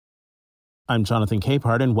I'm Jonathan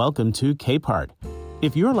Capehart, and welcome to Capehart.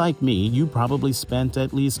 If you're like me, you probably spent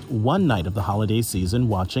at least one night of the holiday season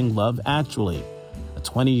watching Love Actually, a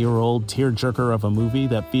 20-year-old tearjerker of a movie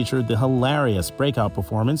that featured the hilarious breakout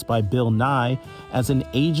performance by Bill Nighy as an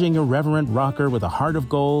aging, irreverent rocker with a heart of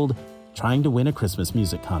gold trying to win a Christmas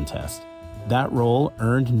music contest. That role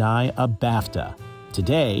earned Nighy a BAFTA.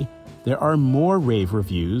 Today, there are more rave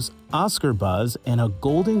reviews, Oscar buzz, and a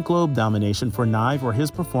Golden Globe nomination for Nighy for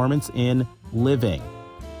his performance in Living.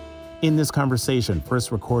 In this conversation,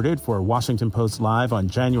 first recorded for Washington Post Live on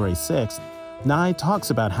January 6th, Nighy talks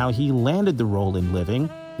about how he landed the role in Living,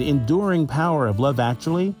 the enduring power of Love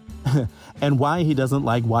Actually, and why he doesn't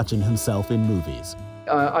like watching himself in movies.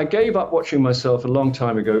 I gave up watching myself a long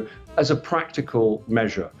time ago as a practical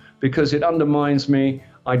measure because it undermines me.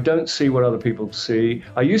 I don't see what other people see.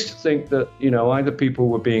 I used to think that, either people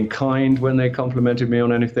were being kind when they complimented me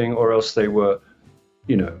on anything or else they were,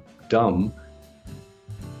 dumb.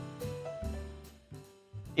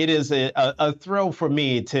 It is a thrill for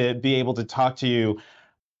me to be able to talk to you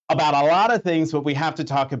about a lot of things, but we have to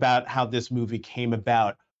talk about how this movie came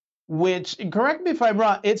about, which, correct me if I'm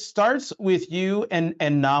wrong, it starts with you and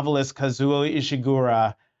novelist Kazuo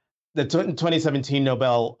Ishiguro, the 2017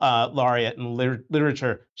 Nobel laureate in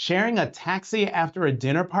literature, sharing a taxi after a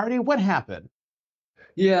dinner party. What happened?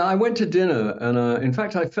 Yeah, I went to dinner and in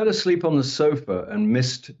fact, I fell asleep on the sofa and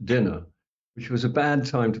missed dinner, which was a bad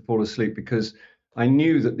time to fall asleep because I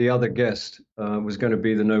knew that the other guest was going to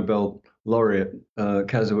be the Nobel laureate,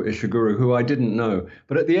 Kazuo Ishiguro, who I didn't know.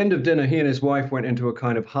 But at the end of dinner, he and his wife went into a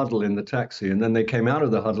kind of huddle in the taxi. And then they came out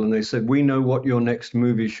of the huddle and they said, "We know what your next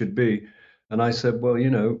movie should be." And I said, "Well,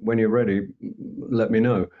 when you're ready, let me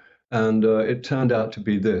know." And it turned out to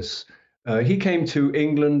be this. He came to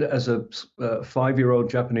England as a 5-year-old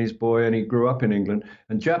Japanese boy, and he grew up in England.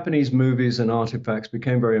 And Japanese movies and artifacts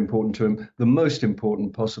became very important to him. The most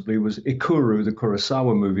important, possibly, was Ikuru, the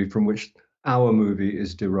Kurosawa movie, from which our movie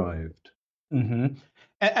is derived. Mm-hmm.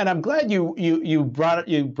 And I'm glad you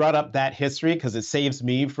brought up that history because it saves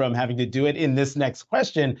me from having to do it in this next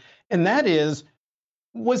question, and that is,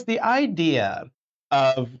 was the idea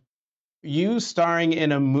of you starring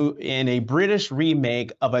in a British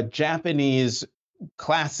remake of a Japanese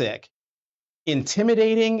classic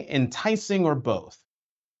intimidating, enticing, or both?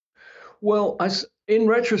 Well, in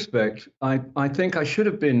retrospect, I think I should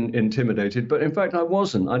have been intimidated, but in fact, I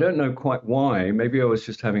wasn't. I don't know quite why. Maybe I was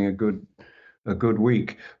just having a good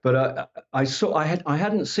week. But I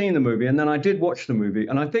hadn't seen the movie, and then I did watch the movie,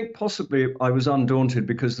 and I think possibly I was undaunted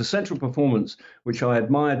because the central performance, which I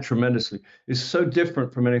admired tremendously, is so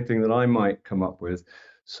different from anything that I might come up with.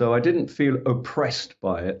 So I didn't feel oppressed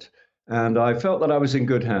by it, and I felt that I was in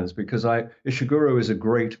good hands because Ishiguro is a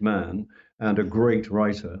great man and a great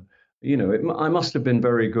writer. I must have been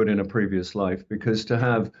very good in a previous life because to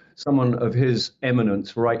have someone of his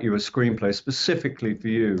eminence write you a screenplay specifically for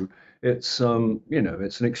you, it's an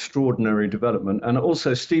extraordinary development. And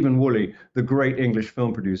also Stephen Woolley, the great English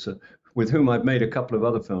film producer, with whom I've made a couple of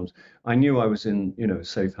other films, I knew I was in,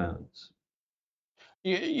 safe hands.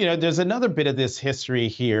 There's another bit of this history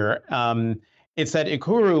here. It's that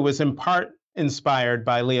Ikuru was in part inspired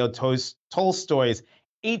by Leo Tolstoy's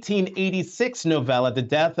 1886 novella, The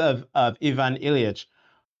Death of Ivan Ilyich.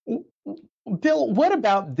 Bill, what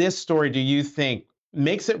about this story do you think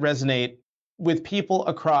makes it resonate with people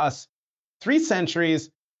across 3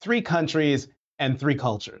 centuries, 3 countries, and 3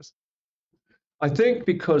 cultures? I think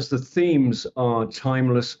because the themes are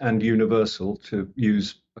timeless and universal, to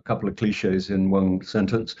use a couple of cliches in one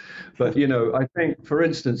sentence. But, I think, for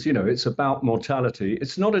instance, it's about mortality.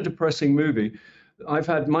 It's not a depressing movie. I've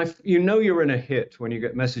had you're in a hit when you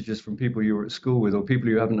get messages from people you were at school with or people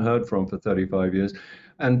you haven't heard from for 35 years.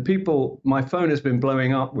 And my phone has been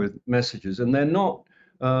blowing up with messages and they're not,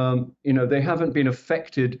 they haven't been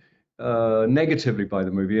affected negatively by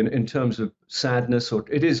the movie in terms of sadness, or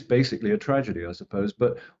it is basically a tragedy, I suppose.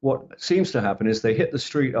 But what seems to happen is they hit the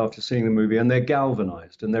street after seeing the movie and they're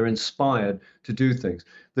galvanized and they're inspired to do things.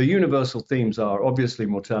 The universal themes are obviously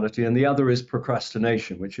mortality, and the other is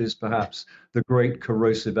procrastination, which is perhaps the great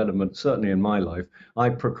corrosive element, certainly in my life. I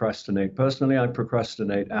procrastinate. Personally, I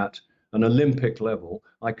procrastinate at an Olympic level.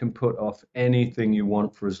 I can put off anything you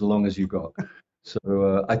want for as long as you got.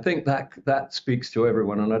 So I think that speaks to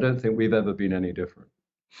everyone, and I don't think we've ever been any different.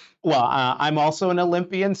 Well, I'm also an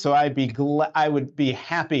Olympian, so I would be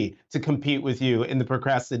happy to compete with you in the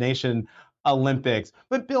procrastination Olympics.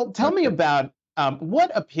 But Bill, tell me about what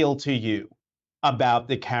appealed to you about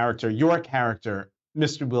your character,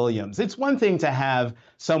 Mr. Williams. It's one thing to have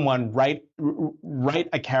someone write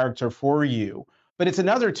a character for you, but it's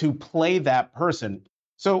another to play that person.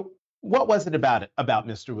 So What was it about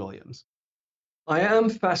Mr. Williams? I am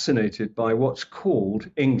fascinated by what's called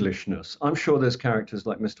Englishness. I'm sure there's characters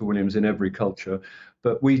like Mr. Williams in every culture,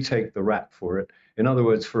 but we take the rap for it. In other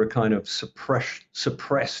words, for a kind of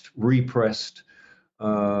suppressed, repressed,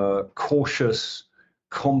 cautious,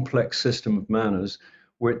 complex system of manners,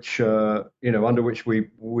 which under which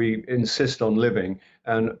we insist on living,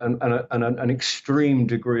 and an extreme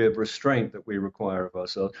degree of restraint that we require of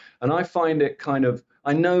ourselves. And I find it kind of,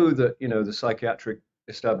 I know that the psychiatric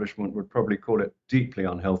establishment would probably call it deeply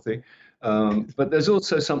unhealthy. But there's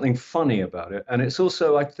also something funny about it. And it's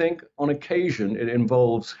also, I think, on occasion, it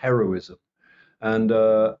involves heroism. And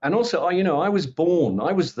also, I was born,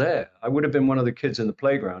 I was there. I would have been one of the kids in the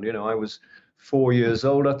playground. I was 4 years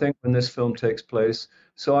old, I think, when this film takes place.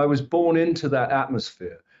 So I was born into that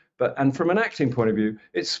atmosphere. And from an acting point of view,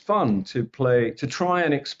 it's fun to try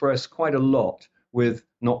and express quite a lot with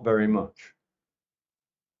not very much.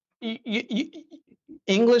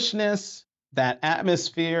 Englishness, that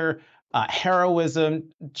atmosphere, heroism,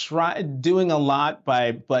 doing a lot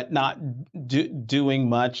but not doing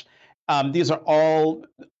much. These are all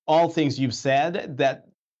things you've said that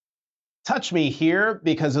touch me here,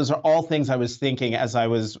 because those are all things I was thinking as I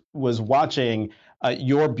was watching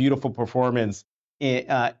your beautiful performance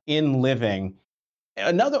in Living.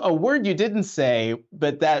 A word you didn't say,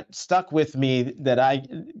 but that stuck with me, that I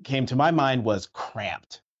came to my mind, was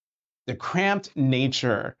cramped. The cramped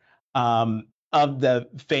nature of the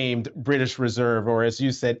famed British Reserve, or as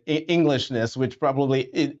you said, Englishness, which probably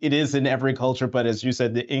it is in every culture, but as you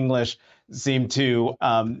said, the English seem to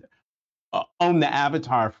own the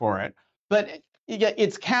avatar for it. But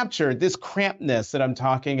it's captured, this crampedness that I'm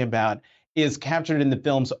talking about is captured in the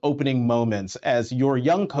film's opening moments as your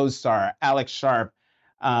young co-star, Alex Sharp,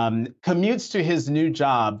 commutes to his new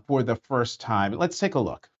job for the first time. Let's take a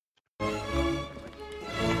look.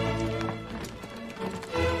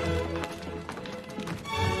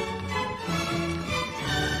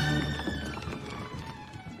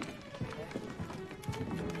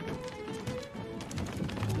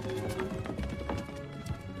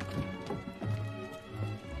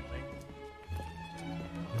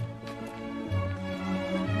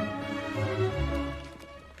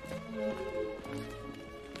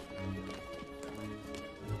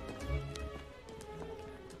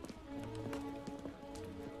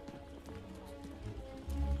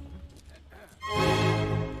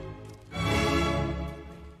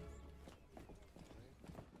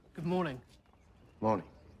 Good morning. Morning.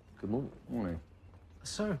 Good morning. Morning.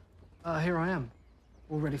 So, here I am,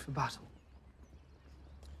 all ready for battle.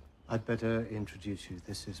 I'd better introduce you.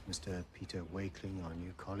 This is Mr. Peter Wakeling, our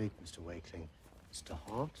new colleague, Mr. Wakeling. Mr.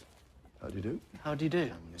 Hart. How do you do? How do you do?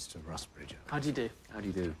 And Mr. Rusbridger. How do you do? How do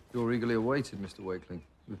you do? You're eagerly awaited, Mr. Wakeling.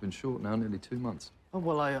 We've been short now nearly 2 months. Oh,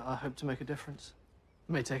 well, I hope to make a difference.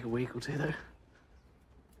 It may take a week or two, though.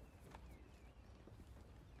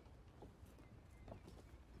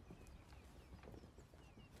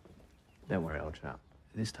 Don't worry, old chap.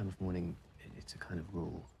 This time of morning, it's a kind of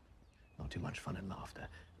rule. Not too much fun and laughter.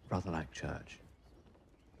 Rather like church.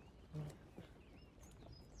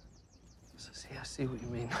 So, see, I see what you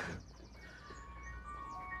mean.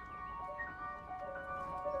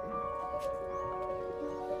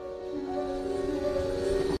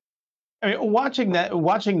 I mean, watching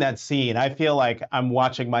that scene, I feel like I'm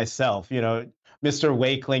watching myself. Mr.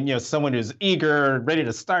 Wakeling, someone who's eager, ready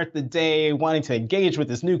to start the day, wanting to engage with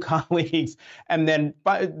his new colleagues, and then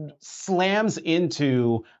slams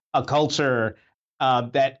into a culture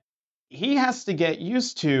that he has to get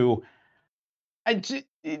used to.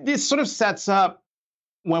 This sort of sets up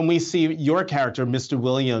when we see your character, Mr.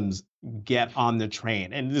 Williams, get on the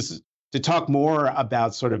train. And this is to talk more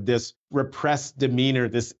about sort of this repressed demeanor,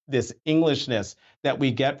 this Englishness that we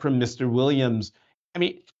get from Mr. Williams. I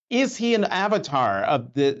mean, is he an avatar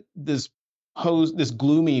of this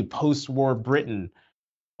gloomy post-war Britain,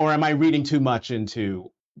 or am I reading too much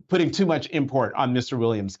into putting too much import on Mr.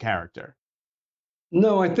 Williams' character?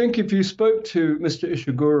 No, I think if you spoke to Mr.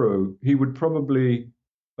 Ishiguro, he would probably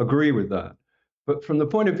agree with that. But from the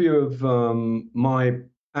point of view of my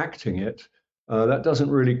acting it, that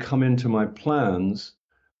doesn't really come into my plans.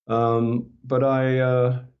 But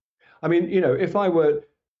I mean, if I were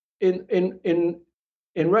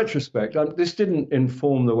in retrospect, this didn't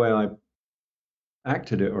inform the way I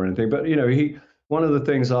acted it or anything. But one of the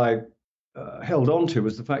things I held on to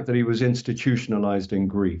was the fact that he was institutionalized in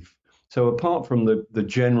grief. So apart from the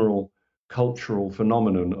general cultural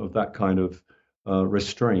phenomenon of that kind of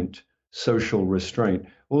restraint, social restraint,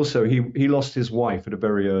 also he lost his wife at a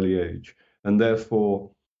very early age, and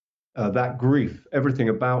therefore that grief, everything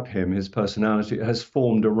about him, his personality, has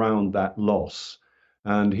formed around that loss.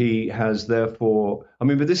 And he has therefore, I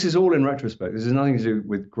mean, but this is all in retrospect. This has nothing to do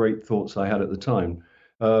with great thoughts I had at the time.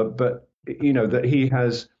 But, you know, that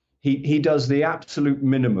he does the absolute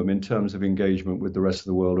minimum in terms of engagement with the rest of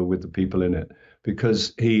the world or with the people in it,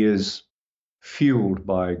 because he is fueled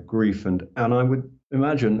by grief and I would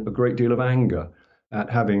imagine a great deal of anger at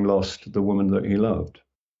having lost the woman that he loved.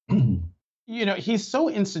 You know, he's so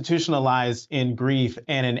institutionalized in grief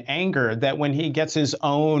and in anger that when he gets his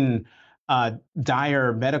own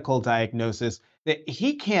dire medical diagnosis, that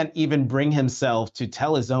he can't even bring himself to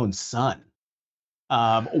tell his own son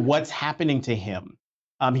what's happening to him.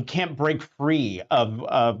 He can't break free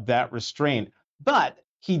of that restraint, but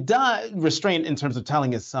he does restraint in terms of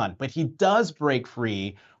telling his son, but he does break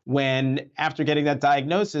free when, after getting that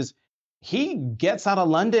diagnosis, he gets out of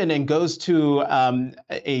London and goes to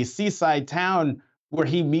a seaside town where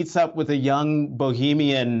he meets up with a young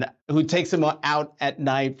bohemian who takes him out at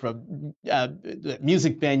night from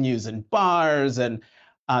music venues and bars and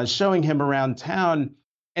showing him around town.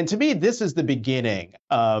 And to me, this is the beginning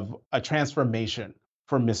of a transformation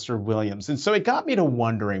for Mr. Williams. And so it got me to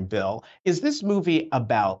wondering, Bill, is this movie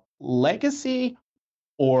about legacy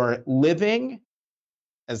or living,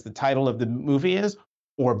 as the title of the movie is,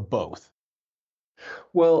 or both?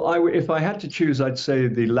 Well, if I had to choose, I'd say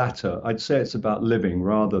the latter. I'd say it's about living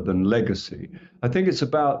rather than legacy. I think it's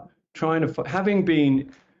about trying to,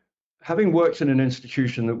 having worked in an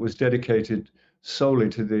institution that was dedicated solely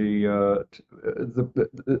to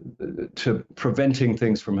to preventing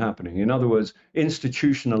things from happening. In other words,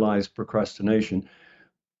 institutionalized procrastination.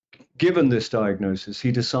 Given this diagnosis,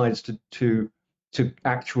 he decides to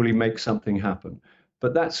actually make something happen.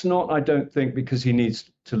 But that's not, I don't think, because he needs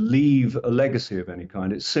to leave a legacy of any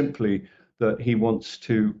kind. It's simply that he wants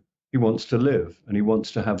to live and he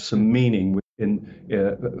wants to have some meaning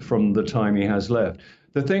from the time he has left.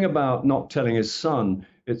 The thing about not telling his son,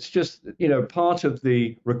 it's just, you know, part of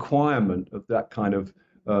the requirement of that kind of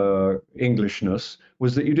Englishness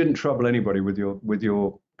was that you didn't trouble anybody with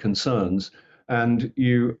your concerns, and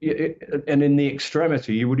and in the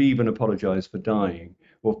extremity you would even apologize for dying,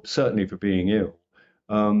 or certainly for being ill.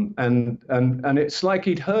 And it's like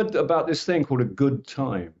he'd heard about this thing called a good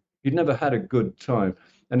time. He'd never had a good time.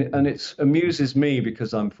 And it amuses me,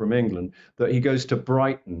 because I'm from England, that he goes to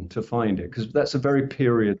Brighton to find it, because that's a very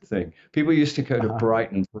period thing. People used to go to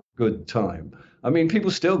Brighton for a good time. I mean, people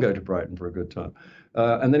still go to Brighton for a good time.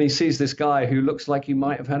 And then he sees this guy who looks like he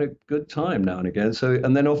might have had a good time now and again.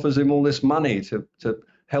 And then offers him all this money to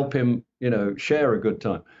help him, you know, share a good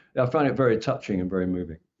time. I find it very touching and very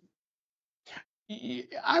moving.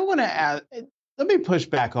 I want to add, let me push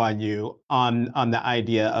back on you on the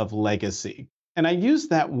idea of legacy. And I use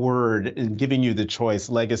that word in giving you the choice,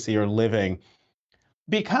 legacy or living,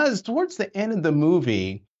 because towards the end of the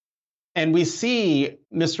movie, and we see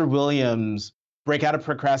Mr. Williams break out of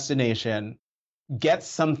procrastination, get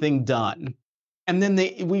something done. And then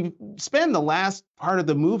we spend the last part of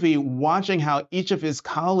the movie watching how each of his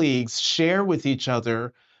colleagues share with each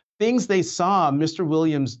other things they saw Mr.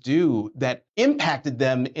 Williams do that impacted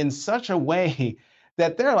them in such a way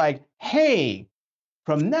that they're like, hey,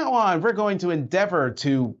 from now on, we're going to endeavor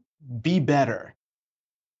to be better.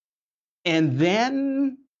 And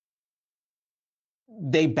then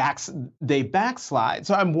they backslide.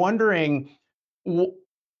 So I'm wondering,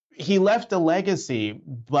 he left a legacy,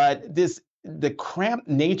 but the cramped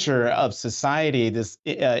nature of society, this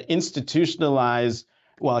institutionalized,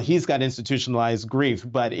 well, he's got institutionalized grief,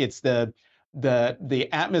 but it's the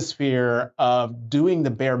atmosphere of doing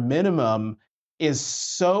the bare minimum is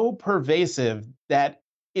so pervasive that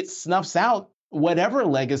it snuffs out whatever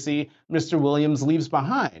legacy Mr. Williams leaves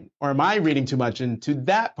behind. Or am I reading too much into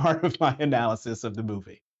that part of my analysis of the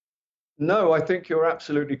movie? No, I think you're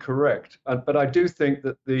absolutely correct. But I do think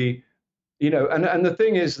that and the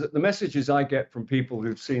thing is that the messages I get from people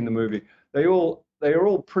who've seen the movie, they are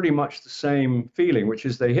all pretty much the same feeling, which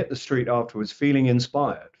is they hit the street afterwards feeling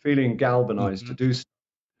inspired, feeling galvanized to do so.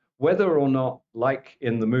 Whether or not, like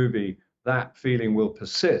in the movie, that feeling will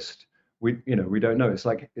persist, we don't know. It's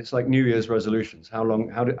like New Year's resolutions.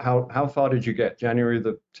 How far did you get? January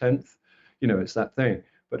the 10th? You know, it's that thing.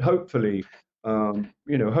 But hopefully,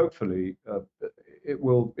 it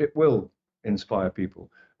will inspire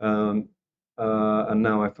people. And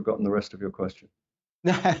now I've forgotten the rest of your question.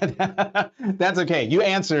 That's okay. You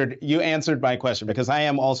answered my question, because I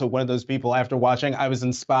am also one of those people. After watching, I was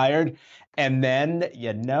inspired, and then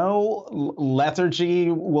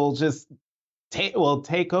lethargy will just take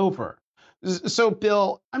over. So,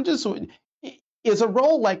 Bill, is a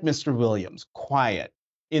role like Mr. Williams quiet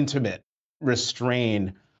intimate,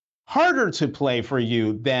 restrained, harder to play for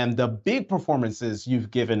you than the big performances you've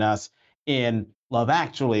given us in Love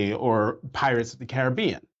Actually or Pirates of the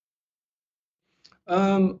Caribbean?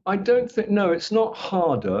 I don't think, no, it's not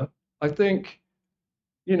harder. I think,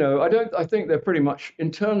 I think they're pretty much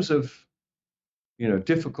in terms of,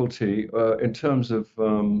 difficulty, in terms of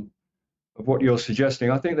what you're suggesting,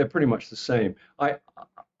 I think they're pretty much the same. I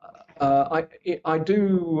am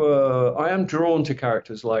drawn to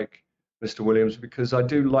characters like Mr. Williams because I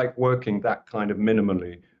do like working that kind of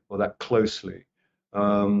minimally or that closely,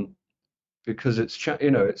 because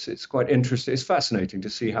it's quite interesting. It's fascinating to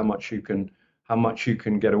see how much you can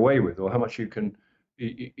get away with, or how much you can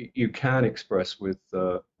express with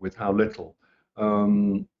how little.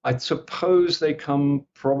 I suppose they come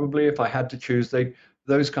probably, if I had to choose,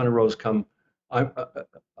 those kind of roles come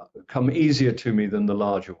easier to me than the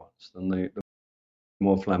larger ones, than the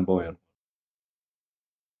more flamboyant.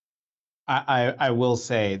 I will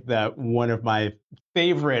say that one of my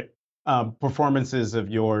favorite performances of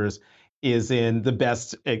yours is in the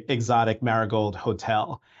Best Exotic Marigold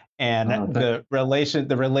Hotel. And the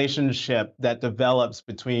relationship that develops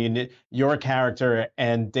between your character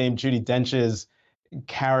and Dame Judi Dench's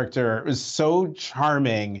character is so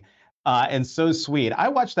charming and so sweet. I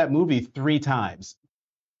watched that movie 3 times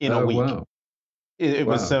in a Oh, week. wow. It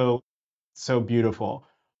was Wow. so beautiful.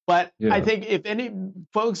 But I Yeah. think if any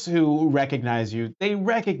folks who recognize you, they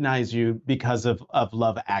recognize you because of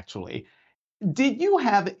Love Actually. Did you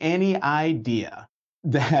have any idea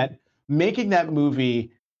that making that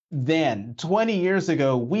movie then, 20 years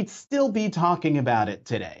ago, we'd still be talking about it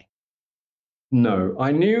today? No,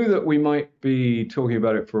 I knew that we might be talking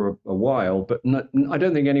about it for a while, but I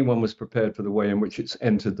don't think anyone was prepared for the way in which it's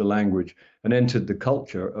entered the language and entered the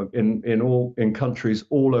culture in countries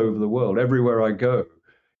all over the world. Everywhere I go,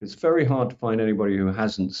 it's very hard to find anybody who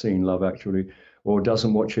hasn't seen Love Actually or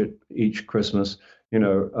doesn't watch it each Christmas. You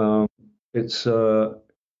know, it's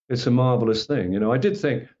a marvelous thing. I did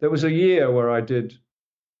think there was a year where I did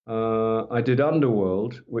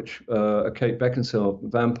Underworld, which a Kate Beckinsale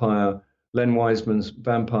vampire, Len Wiseman's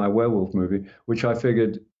vampire werewolf movie, which I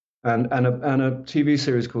figured, and a TV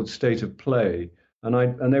series called State of Play,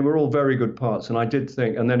 and they were all very good parts. And I did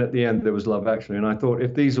think, and then at the end there was Love Actually, and I thought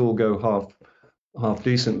if these all go half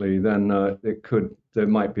decently, then there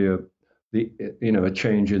might be a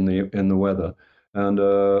change in the weather, and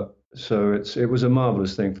so it was a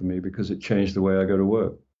marvelous thing for me because it changed the way I go to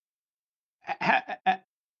work.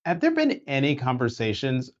 Have there been any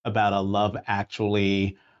conversations about a Love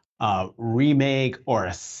Actually remake or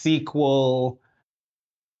a sequel?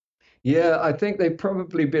 Yeah, I think they've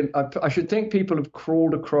probably been. I should think people have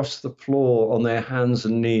crawled across the floor on their hands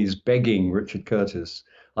and knees begging Richard Curtis.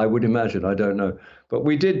 I would imagine. I don't know. But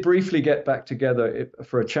we did briefly get back together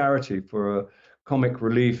for a charity, for a comic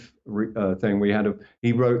relief thing.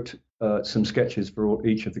 He wrote some sketches for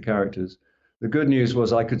each of the characters. The good news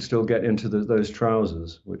was I could still get into those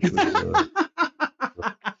trousers, which was,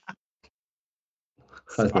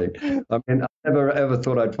 I think. I mean, I never ever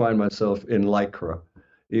thought I'd find myself in lycra,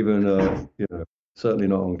 even certainly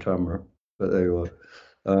not on camera. But there you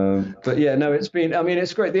are. But yeah, no, it's been. I mean,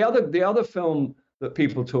 it's great. The other film that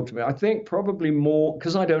people talk to me, I think probably more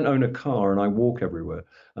because I don't own a car and I walk everywhere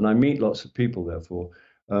and I meet lots of people. Therefore,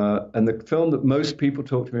 and the film that most people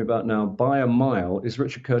talk to me about now by a mile is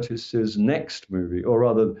Richard Curtis's next movie, or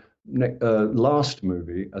rather, last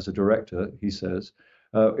movie as a director. He says,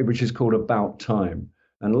 which is called About Time.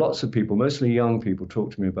 And lots of people, mostly young people,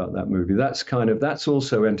 talk to me about that movie. That's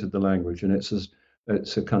also entered the language, and it's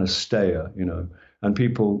a kind of stayer, and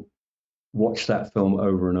people watch that film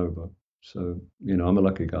over and over. So, I'm a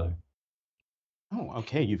lucky guy. Oh,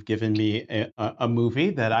 okay. You've given me a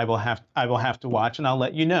movie that I will have to watch, and I'll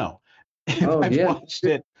let you know if Oh I've yeah, watched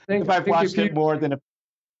it. think If I've think watched if you it more than a.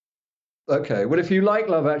 okay. Well, if you like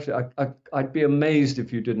Love Actually, I'd be amazed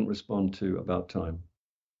if you didn't respond to About Time.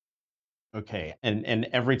 Okay, and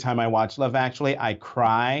every time I watch Love Actually, I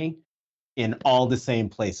cry in all the same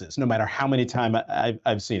places, no matter how many times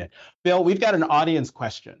I've seen it. Bill, we've got an audience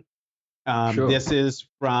question. Sure. This is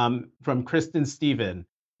from Kristen Steven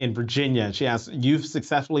in Virginia. She asks, "You've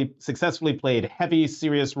successfully played heavy,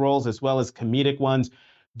 serious roles as well as comedic ones.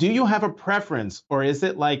 Do you have a preference, or is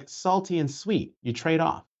it like salty and sweet? You trade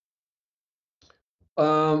off."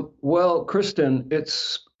 Well, Kristen,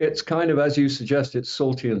 it's kind of as you suggest, it's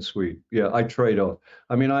salty and sweet. Yeah, I trade off.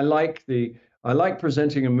 I mean, I like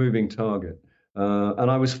presenting a moving target,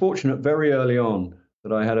 and I was fortunate very early on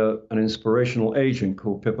that I had an inspirational agent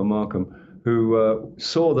called Pippa Markham who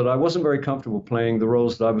saw that I wasn't very comfortable playing the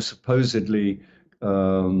roles that I was supposedly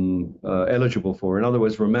eligible for. In other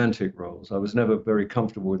words, romantic roles. I was never very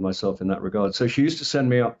comfortable with myself in that regard. So she used to send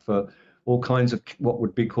me up for all kinds of what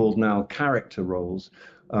would be called now character roles.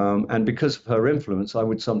 And because of her influence, I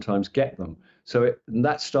would sometimes get them. And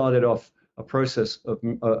that started off a process of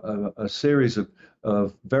a series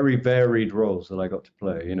of very varied roles that I got to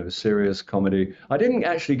play, serious comedy. I didn't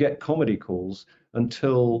actually get comedy calls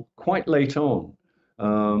until quite late on.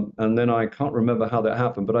 And then I can't remember how that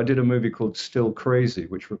happened, but I did a movie called Still Crazy,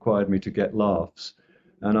 which required me to get laughs.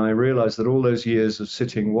 And I realized that all those years of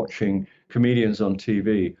sitting watching comedians on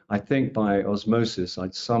TV, I think by osmosis,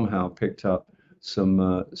 I'd somehow picked up some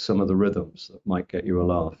of the rhythms that might get you a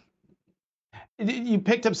laugh. You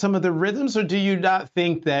picked up some of the rhythms, or do you not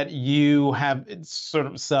think that you have sort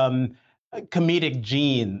of some comedic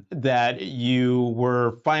gene that you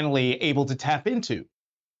were finally able to tap into?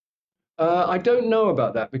 I don't know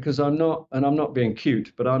about that because I'm not being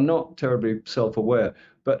cute, but I'm not terribly self-aware.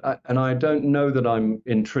 And I don't know that I'm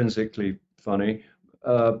intrinsically funny.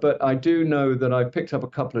 But I do know that I picked up a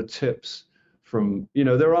couple of tips from,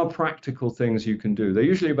 there are practical things you can do. They're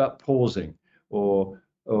usually about pausing or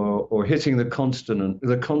hitting the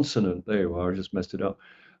consonant. There you are, I just messed it up.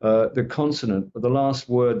 The consonant, the last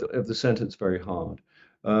word of the sentence, very hard.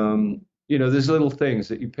 There's little things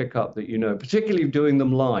that you pick up that particularly doing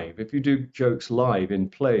them live. If you do jokes live in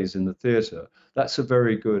plays in the theatre, that's a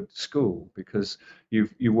very good school because you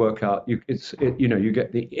work out you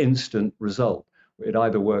get the instant result. It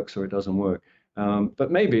either works or it doesn't work.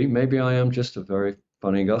 But maybe I am just a very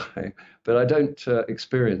funny guy, but I don't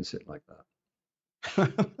experience it like that.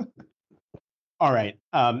 All right,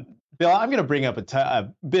 Bill, I'm going to bring up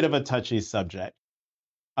a bit of a touchy subject.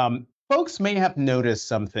 Folks may have noticed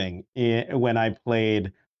something when I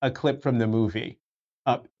played a clip from the movie.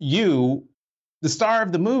 You, the star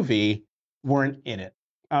of the movie, weren't in it.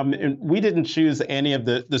 And we didn't choose any of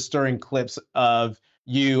the stirring clips of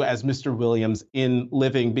you as Mr. Williams in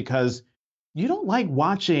Living because you don't like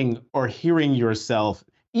watching or hearing yourself,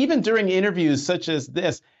 even during interviews such as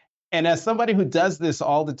this. And as somebody who does this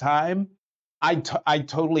all the time, I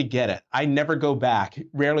totally get it. I never go back,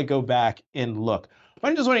 rarely go back and look. But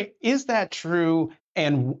I'm just wondering, is that true,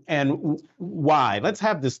 and why? Let's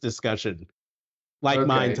have this discussion, like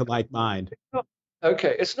mind to like mind.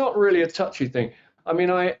 Okay, it's not really a touchy thing. I mean,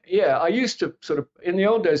 I used to sort of in the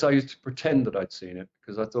old days I used to pretend that I'd seen it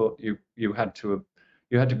because I thought you had to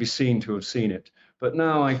be seen to have seen it. But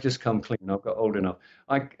now I just come clean. I've got old enough.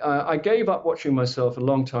 I gave up watching myself a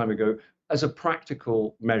long time ago as a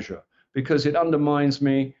practical measure because it undermines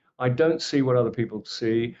me. I don't see what other people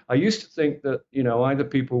see. I used to think that, either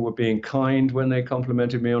people were being kind when they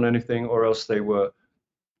complimented me on anything or else they were,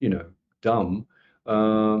 dumb.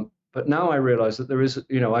 But now I realize that there is,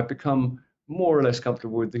 I've become more or less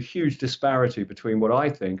comfortable with the huge disparity between what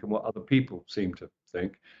I think and what other people seem to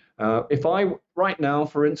think. Right now,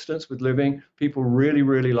 for instance, with Living, people really,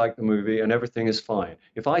 really like the movie and everything is fine.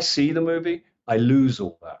 If I see the movie, I lose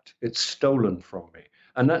all that. It's stolen from me.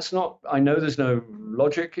 And that's not, I know there's no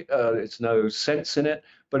logic, it's no sense in it,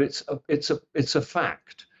 but it's a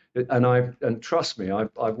fact. And trust me,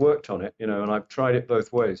 I've worked on it, and I've tried it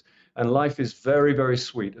both ways. And life is very, very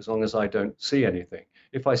sweet as long as I don't see anything.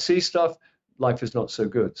 If I see stuff, life is not so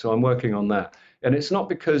good. So I'm working on that. And it's not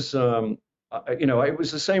because, it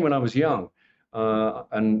was the same when I was young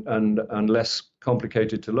and less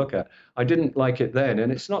complicated to look at. I didn't like it then.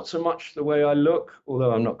 And it's not so much the way I look,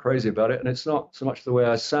 although I'm not crazy about it. And it's not so much the way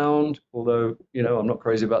I sound, although, I'm not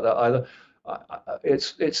crazy about that either.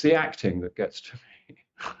 It's the acting that gets to me.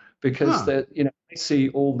 Because I see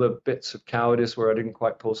all the bits of cowardice where I didn't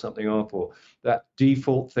quite pull something off, or that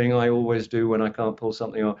default thing I always do when I can't pull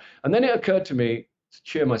something off. And then it occurred to me to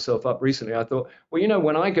cheer myself up recently. I thought, well,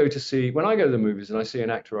 when I go to the movies and I see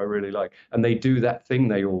an actor I really like, and they do that thing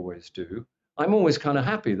they always do, I'm always kind of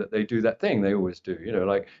happy that they do that thing they always do.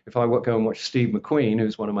 Like if I go and watch Steve McQueen,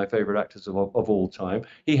 who's one of my favorite actors of all time,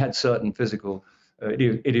 he had certain physical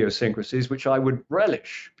idiosyncrasies which I would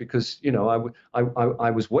relish because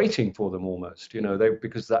I was waiting for them almost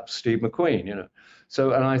because that's Steve McQueen.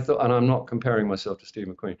 So and I thought, and I'm not comparing myself to Steve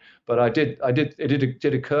McQueen, but it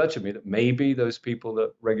did occur to me that maybe those people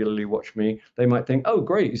that regularly watch me, they might think, oh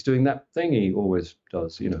great, he's doing that thing he always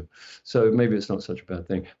does. So maybe it's not such a bad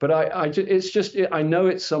thing, but I know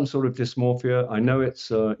it's some sort of dysmorphia. I know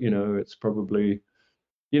it's it's probably.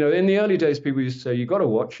 In the early days, people used to say, you got to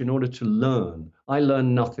watch in order to learn. I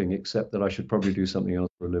learned nothing except that I should probably do something else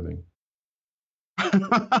for a living.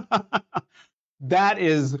 That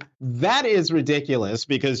is ridiculous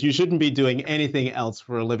because you shouldn't be doing anything else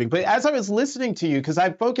for a living. But as I was listening to you, because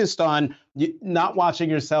I focused on not watching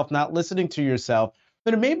yourself, not listening to yourself,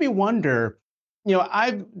 but it made me wonder,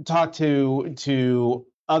 I've talked to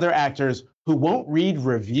other actors who won't read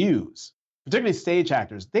reviews, particularly stage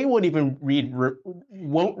actors. They won't even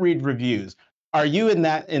won't read reviews. Are you in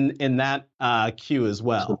that queue as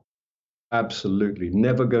well? Absolutely.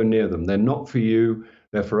 Never go near them. They're not for you.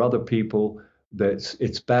 They're for other people.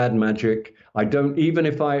 It's bad magic. I don't, even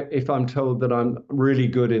if I'm told that I'm really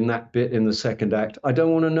good in that bit in the second act, I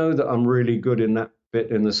don't want to know that I'm really good in that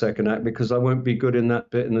bit in the second act, because I won't be good in that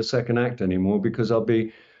bit in the second act anymore, because I'll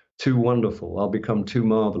be too wonderful. I'll become too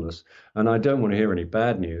marvelous. And I don't want to hear any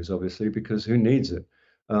bad news, obviously, because who needs it?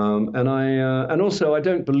 And also I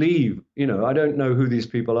don't believe, I don't know who these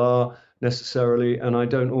people are necessarily, and I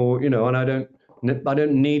don't, and I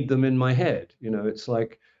don't need them in my head. It's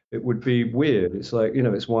like, it would be weird. It's like,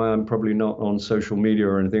 it's why I'm probably not on social media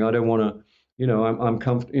or anything. I don't want to, I'm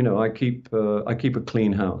comfortable. I keep a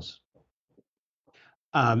clean house.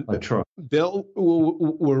 I try. Bill,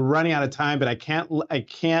 we're running out of time, but I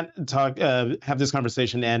can't talk have this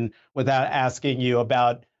conversation end without asking you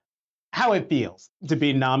about how it feels to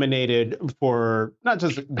be nominated for not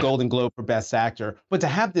just Golden Globe for Best Actor, but to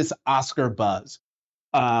have this Oscar buzz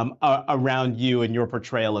around you and your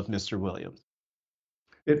portrayal of Mr. Williams.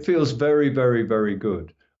 It feels very, very, very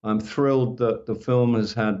good. I'm thrilled that the film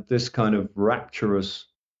has had this kind of rapturous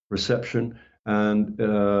reception, and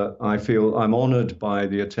I feel I'm honored by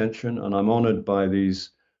the attention, and I'm honored by the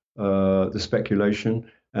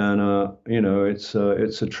speculation, and it's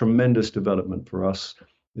a tremendous development for us.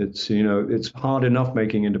 It's hard enough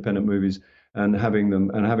making independent movies and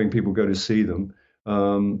having people go to see them.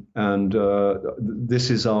 This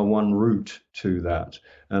is our one route to that.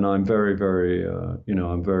 And I'm very, very,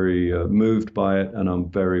 I'm very moved by it, and I'm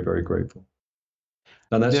very, very grateful.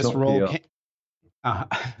 And that's this role.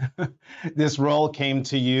 This role came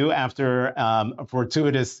to you after a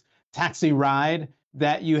fortuitous taxi ride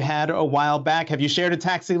that you had a while back. Have you shared a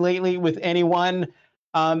taxi lately with anyone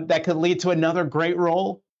that could lead to another great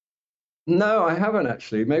role? No, I haven't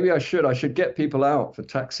actually. Maybe I should. I should get people out for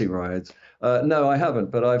taxi rides. No, I haven't.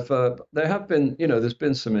 But there have been, there's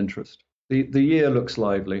been some interest. The year looks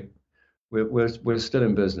lively. We're still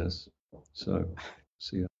in business, so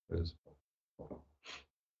see how it goes.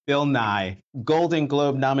 Bill Nighy, Golden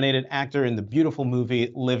Globe nominated actor in the beautiful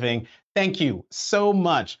movie Living. Thank you so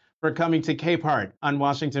much for coming to Capehart on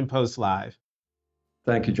Washington Post Live.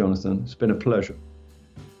 Thank you, Jonathan. It's been a pleasure.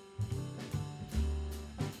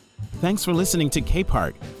 Thanks for listening to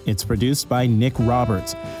Capehart. It's produced by Nick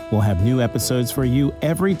Roberts. We'll have new episodes for you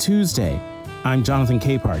every Tuesday. I'm Jonathan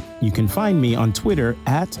Capehart. You can find me on Twitter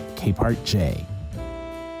 @CapehartJ.